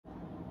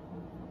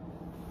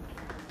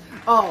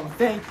Oh,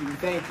 thank you. You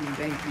don't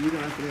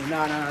have to do it.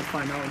 No, it's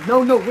fine.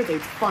 No, wait,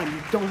 it's fine.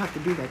 You don't have to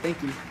do that.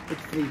 Thank you.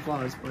 It's 3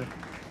 flowers, but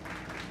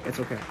it's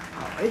okay.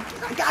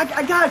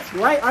 I got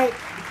you, right? All right,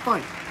 it's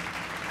fine.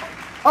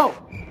 Oh,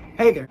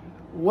 hey there.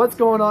 What's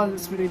going on,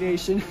 Smitty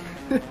Nation?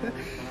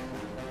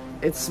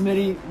 It's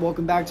Smitty.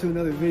 Welcome back to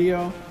another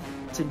video.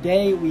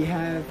 Today we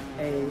have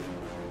a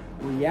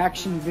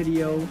reaction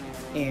video,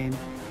 and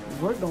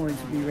we're going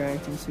to be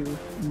reacting to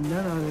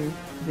none other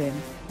than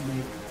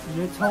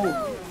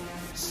Nittoli.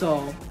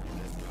 So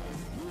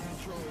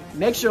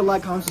make sure to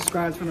like, comment,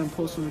 subscribe, turn on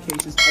post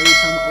notifications every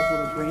time I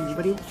upload a brand new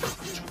video.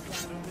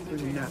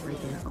 There's your gnat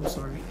right there. I'm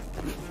sorry.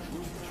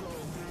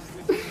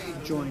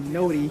 Join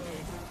Nittoli.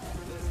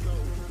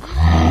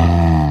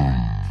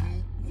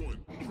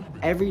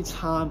 Every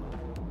time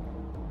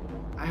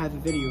I have a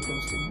video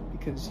posted,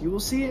 because you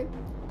will see it.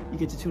 You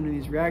get to tune in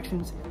these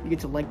reactions. You get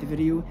to like the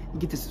video. You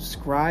get to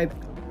subscribe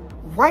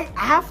right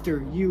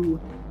after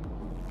you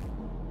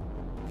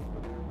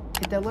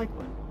hit that like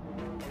button.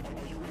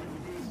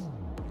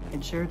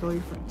 And share it with all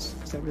your friends,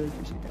 because I really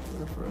appreciate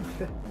that for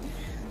real.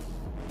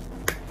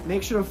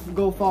 Make sure to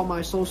go follow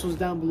my socials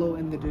down below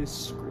in the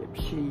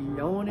description.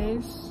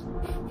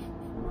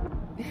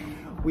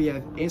 We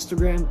have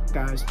Instagram.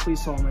 Guys,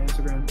 please follow my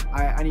Instagram.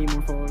 I need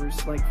more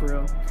followers, like for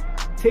real.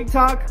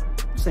 TikTok,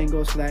 same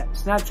goes for that.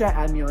 Snapchat,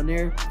 add me on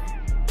there.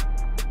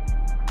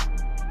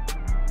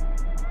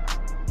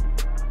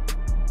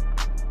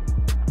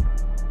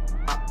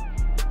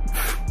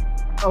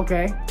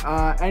 Okay,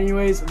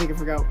 anyways, I think I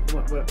forgot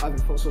what other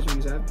social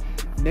medias I have.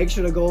 Make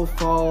sure to go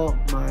follow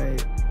my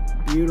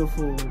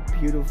beautiful,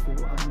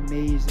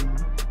 amazing,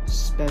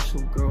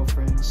 special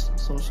girlfriend's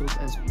socials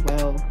as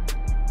well.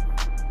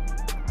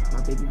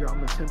 My baby girl,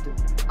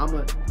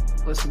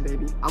 listen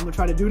baby, I'm gonna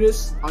try to do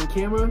this on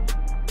camera.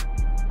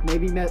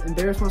 Maybe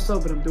embarrass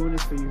myself, but I'm doing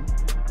this for you.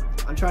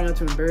 I'm trying not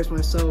to embarrass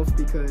myself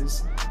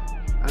because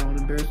I don't want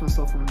to embarrass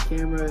myself on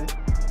camera.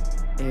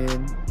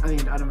 And I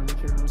mean, I don't really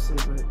care honestly,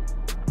 but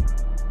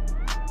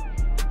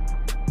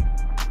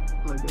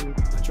look, baby,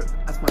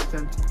 that's my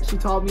attempt. She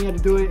taught me how to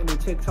do it in the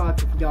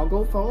TikTok. If y'all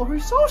go follow her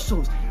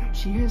socials,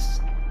 she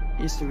has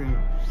Instagram,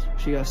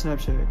 she got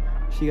Snapchat,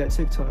 she got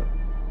TikTok.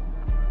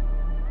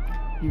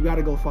 You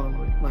gotta go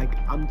follow it. Like,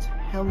 I'm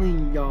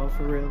telling y'all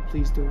for real,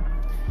 please do.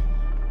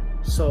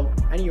 So,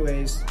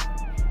 anyways,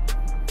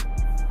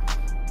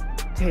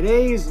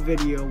 today's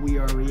video we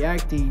are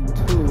reacting to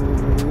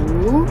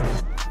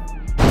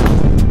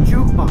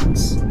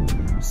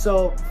Jukebox.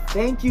 So,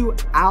 thank you,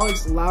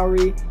 Alex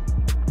Lowry,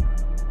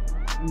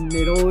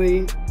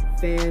 Nittoli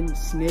fan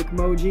snake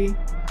emoji,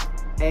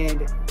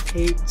 and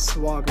Kate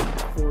Swagger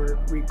for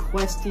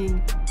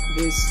requesting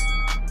this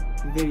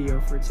video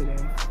for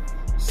today.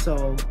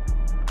 So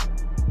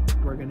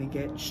we're gonna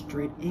get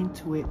straight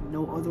into it.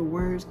 No other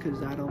words,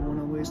 because I don't want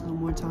to waste no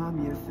more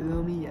time. You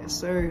feel me? Yes,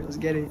 sir. Let's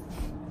get it.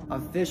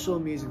 Official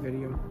music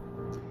video.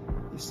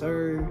 Yes,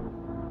 sir.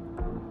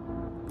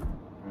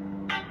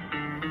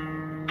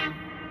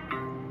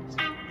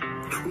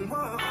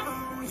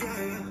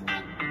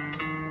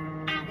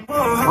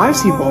 Why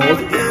is he bald? When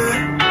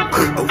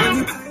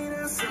you play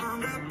that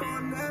song up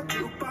on that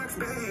jukebox,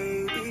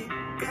 baby,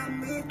 got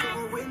me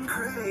going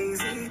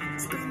crazy.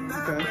 Spin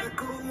that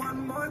record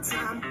one more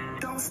time.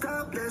 Don't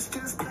stop, let's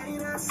just play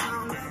that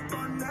song up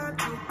on that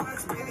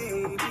jukebox,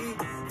 baby.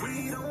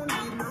 We don't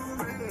need no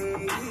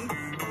rating.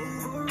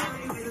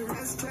 Overrated,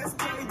 let's just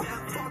play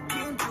that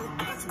fucking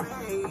jukebox,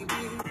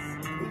 baby.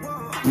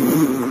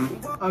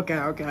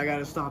 Okay, I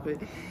gotta stop it.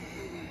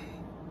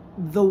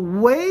 The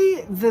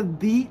way the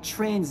beat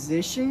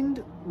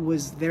transitioned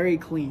was very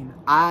clean.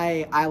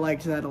 I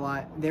liked that a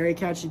lot. Very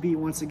catchy beat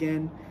once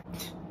again.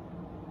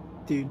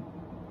 Dude,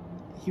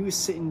 he was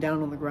sitting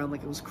down on the ground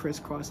like it was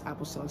crisscross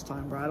applesauce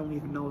time, bro. I don't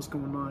even know what's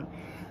going on.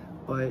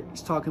 But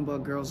he's talking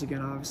about girls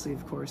again, obviously,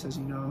 of course, as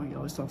you know. He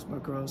always talks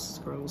about girls.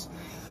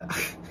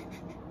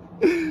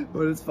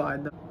 But it's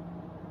fine.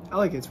 I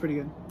like it. It's pretty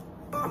good.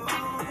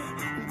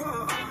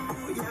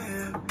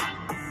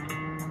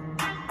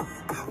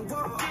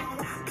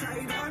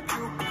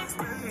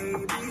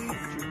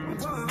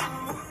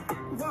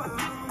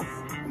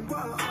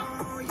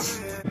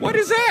 What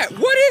is that?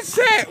 What is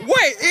that?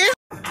 Wait,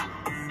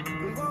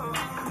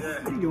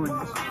 What are you doing?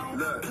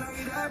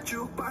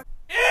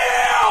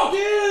 Ew!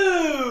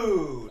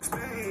 Dude!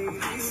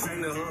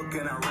 Sing the hook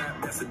and I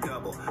rap, that's a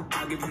double.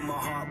 I'll give you my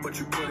heart, but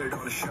you put it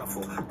on a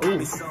shuffle. Put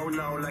me so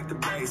low like the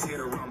bass hit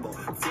a rumble.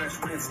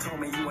 Fresh Prince told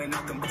me you ain't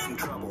nothing but some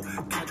trouble.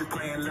 Kendrick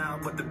playing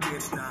loud, but the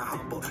bitch not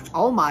humble.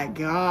 Oh my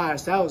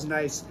gosh, that was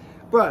nice.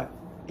 Bruh,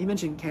 he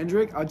mentioned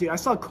Kendrick. Oh, dude, I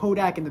saw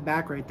Kodak in the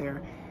back right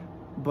there.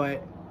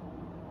 But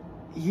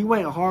he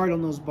went hard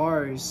on those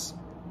bars.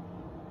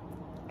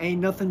 Ain't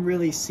nothing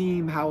really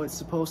seem how it's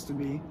supposed to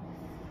be.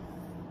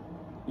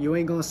 You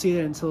ain't gonna see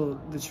it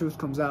until the truth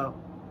comes out,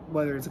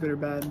 whether it's good or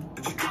bad.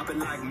 But you drop it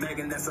like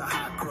Megan, that's a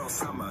hot girl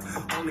summer.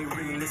 Only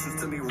really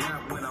listens to me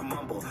rap when I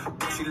mumble.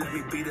 But she let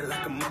me beat it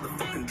like a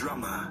motherfucking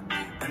drummer.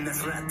 And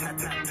that's rat tat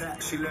tat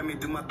tat. She let me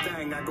do my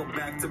thing. I go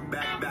back to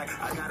back back.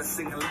 I gotta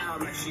sing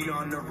aloud like she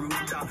on the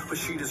rooftop, but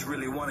she just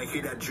really wanna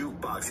hear that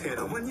jukebox hit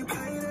her. When you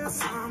play that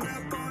song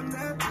up on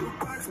that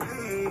jukebox,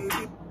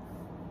 baby.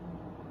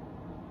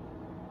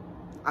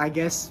 I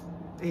guess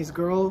his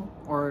girl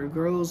or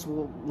girls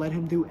will let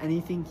him do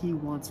anything he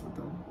wants with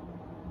them.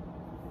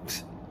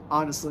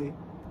 Honestly.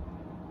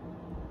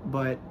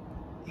 But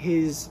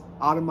his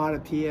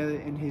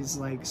automatopoeia and his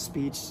like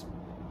speech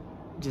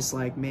just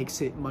like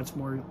makes it much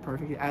more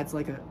perfect. It adds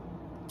like a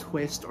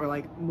twist or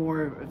like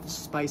more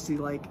spicy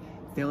like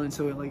feeling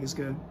to it. Like it's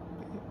good.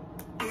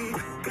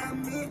 Got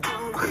me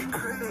going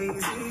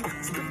crazy.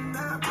 Spin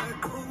that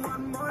record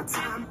one more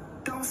time.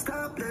 Don't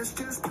stop, let's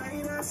just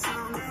play that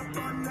song up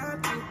on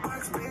that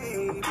jukebox,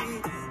 baby.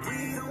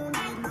 We don't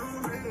need no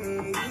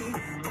rating.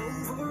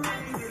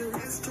 Overrated,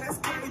 let's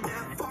just play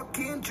that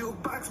fucking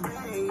jukebox,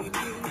 baby.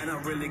 And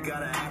I really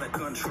got it out of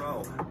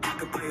control. I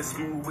could play it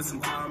smooth with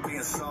some R&B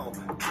and soul.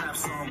 Trap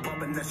song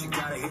bumping that she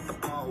gotta hit the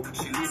pole.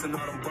 She loosen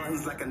all them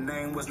buttons like her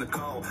name was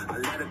Nicole. I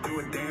let her do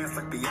a dance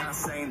like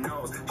Beyonce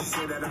knows. She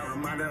said that I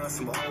remind her of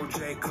some old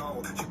J.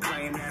 Cole. She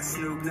playing that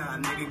Snoop, nah,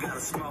 nigga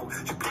gotta smoke.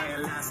 She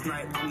playing Last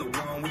Night, I'm the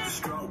one with the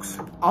strokes.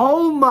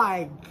 Oh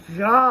my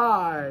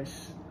gosh.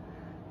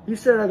 You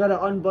said I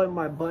gotta unbutton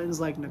my buttons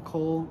like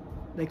Nicole.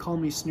 They call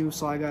me Snoop,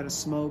 so I gotta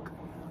smoke.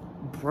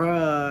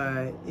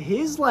 Bruh.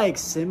 His like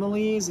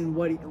similes and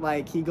what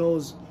like he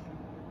goes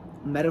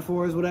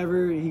metaphors,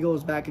 whatever, he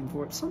goes back and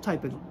forth. Some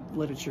type of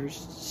literature.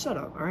 Shut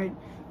up, alright?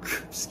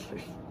 Just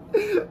kidding.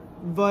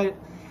 But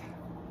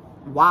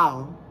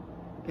wow.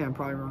 Yeah, I'm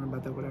probably wrong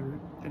about that, whatever.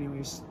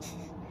 Anyways.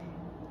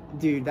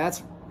 Dude,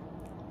 that's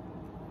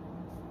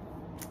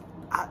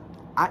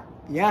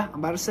yeah, I'm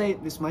about to say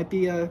this might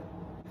be a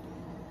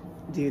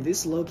dude,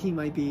 this low-key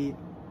might be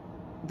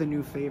the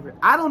new favorite.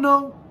 I don't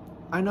know.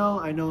 I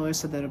know I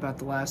said that about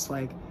the last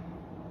like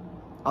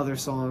other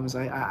songs.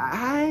 We'll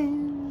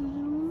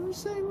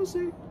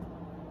see.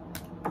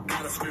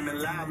 Gotta screaming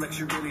loud like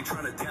she really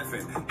trying to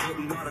deafen.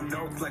 Hitting all the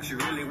notes like she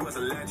really was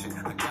a legend.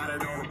 I got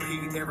it on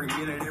repeat every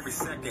minute, every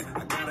second.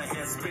 I got her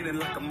head spinning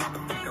like a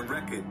motherfucking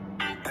record.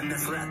 And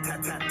that's rat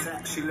tat tat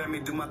tat. She let me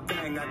do my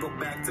thing. I go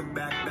back to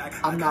back back.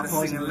 I'm not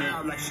singing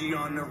loud like she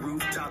on the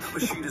rooftop,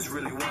 but she just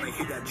really wanna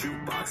hear that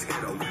jukebox hit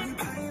her. When you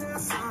play that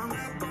song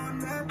up on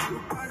that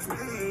jukebox,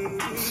 baby,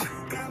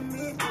 got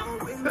me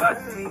going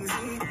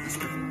crazy.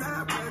 Spin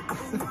that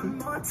record one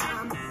more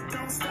time.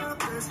 Don't stop,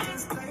 let's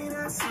just play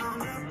that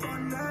song up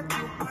on that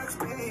jukebox,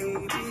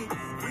 baby.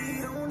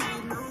 We don't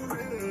need no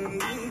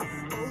rating.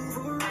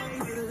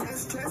 Overrated,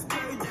 let's just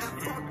play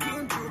that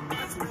fucking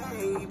jukebox,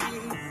 baby.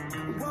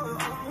 Whoa,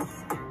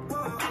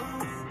 whoa,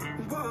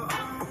 whoa,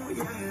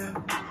 yeah.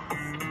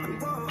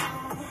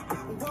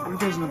 Where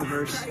goes another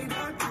verse?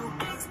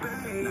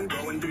 Now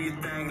go and do your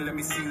thing, let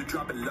me see you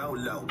drop it low,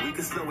 low. We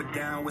can slow it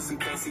down with some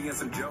Casey and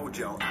some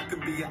JoJo. I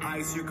could be your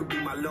ice, you could be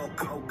my little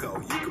Coco.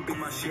 You could be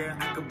my Cher,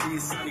 I could be your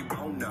Sonny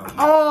Bono.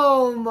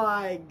 Oh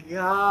my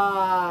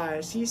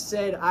gosh. He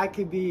said I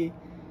could be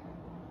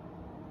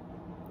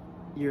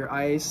your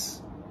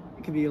ice.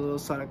 It could be a little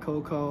side of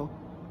cocoa.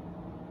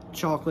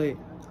 Chocolate.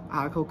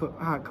 Hot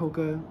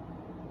cocoa.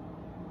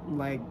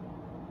 Like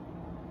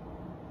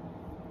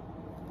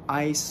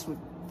ice with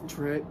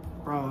drip.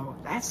 Bro,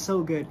 that's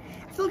so good.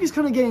 I feel like he's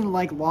kind of getting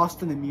like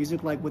lost in the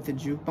music, like with the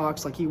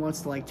jukebox. Like he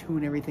wants to like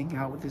tune everything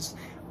out with this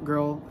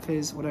girl of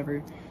his,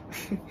 whatever.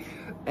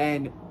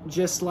 And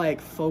just like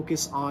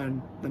focus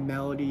on the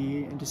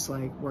melody and just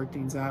like work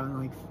things out and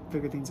like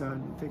figure things out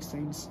and fix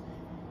things.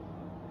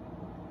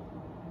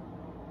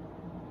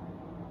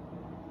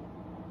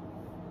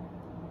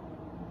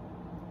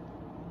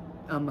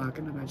 I'm not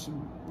gonna mention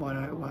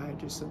why I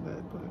just said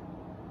that, but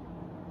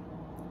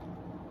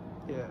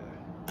yeah.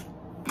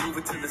 Move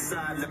it to the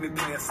side, let me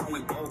play a song we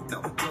both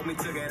know. Told me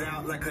to get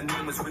out like her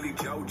name was really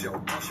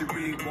JoJo. All she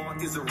really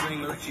want is a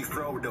ring like she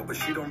Frodo, but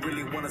she don't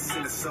really want to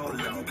sing a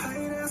solo.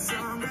 Play that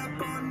song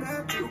up on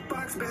that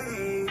jukebox,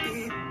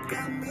 baby.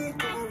 Got me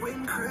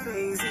going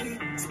crazy.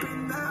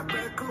 Spin that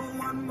record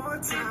one more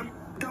time.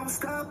 Don't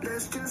stop,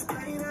 let's just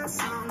play that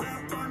song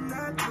up on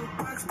that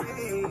jukebox,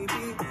 baby.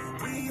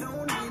 We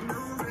don't need no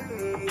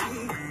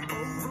rating.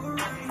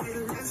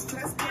 Overrated, let's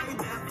just play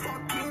that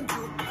fucking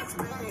jukebox,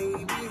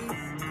 baby.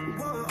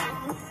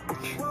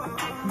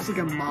 It's like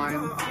a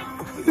mile.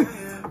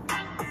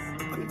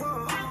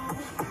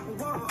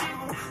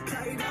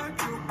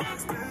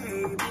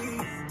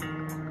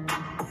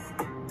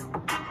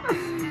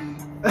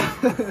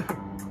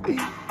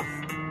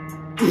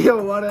 Yo,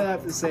 why did I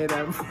have to say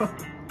that, bro?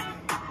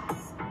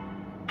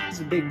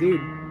 He's a big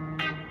dude.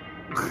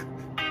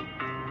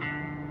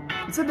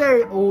 It's a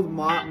very old,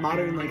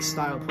 modern, like,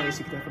 style place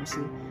you can definitely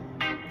see.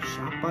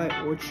 Shot by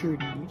Orchard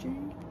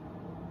DJ?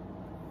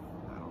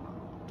 I don't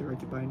know.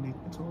 Directed by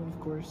Nittoli, of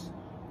course.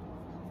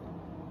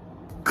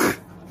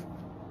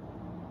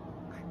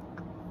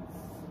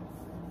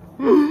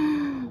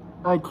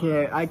 I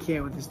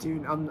can't with this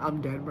dude.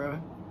 I'm dead, bro.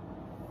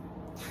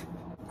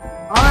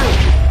 Alright,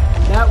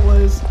 that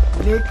was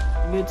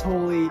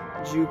Nittoli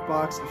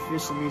Jukebox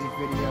official music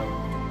video.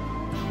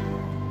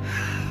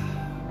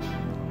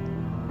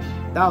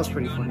 That was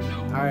pretty funny.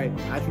 Alright,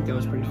 I think that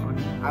was pretty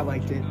funny. I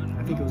liked it.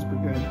 I think it was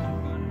pretty good.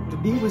 The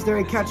beat was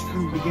very catchy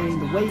from the beginning.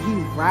 The way he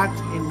rapped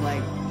and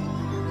like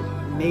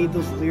made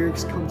those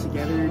lyrics come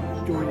together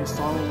during the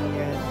song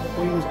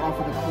when he was off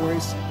of the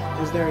chorus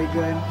was very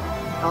good.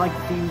 I like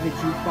the theme of the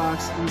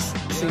jukebox. He's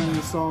singing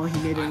the song. He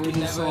made an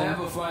original song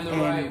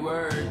and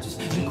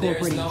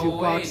incorporating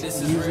jukebox and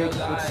music,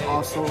 which is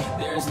also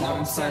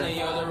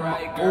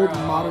old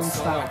modern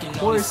style, of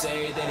course. So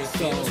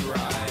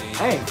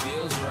hey,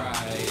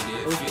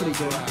 it was pretty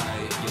good.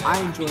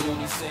 I enjoyed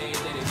it.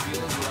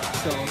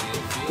 So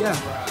yeah,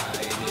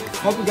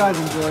 hope you guys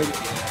enjoyed.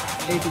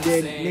 If you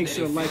did, make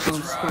sure to like,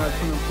 comment, subscribe,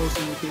 turn on post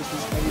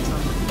notifications every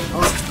time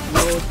I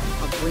upload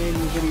a brand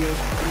new video.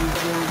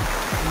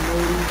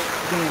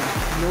 And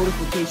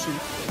notification.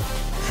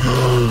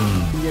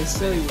 Yes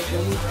sir, you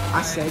feel me?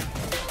 I said.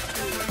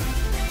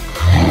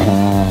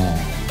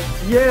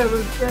 Yeah,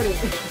 let's get it.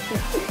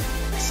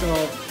 So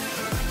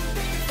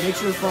make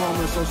sure to follow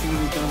my social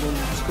media down below in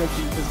the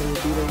description because they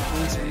will be there in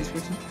the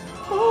description.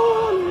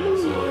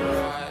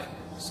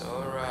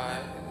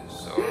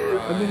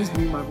 Let me just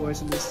mute my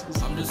voice in this.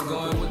 I'm just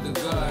going with the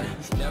gut.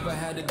 Never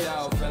had a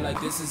doubt. Felt like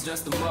this is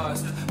just a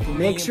must.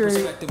 Make sure to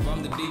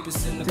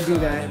do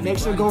that. Make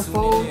sure to go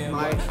follow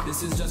my.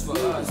 This is just for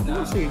us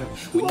now.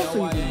 Who else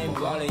are you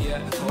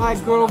follow? My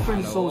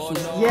girlfriend's socials.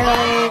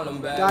 Yeah,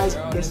 guys.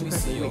 Guess the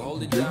question.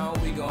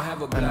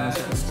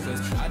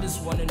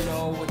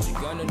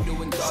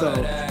 So,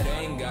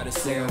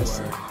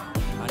 yes.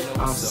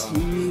 I'll see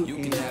you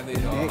in the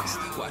next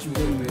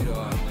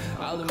video.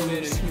 I'll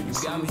admit it, you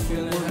got me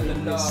feeling hella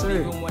love,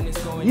 even when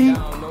it's going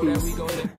down, no, that we gon'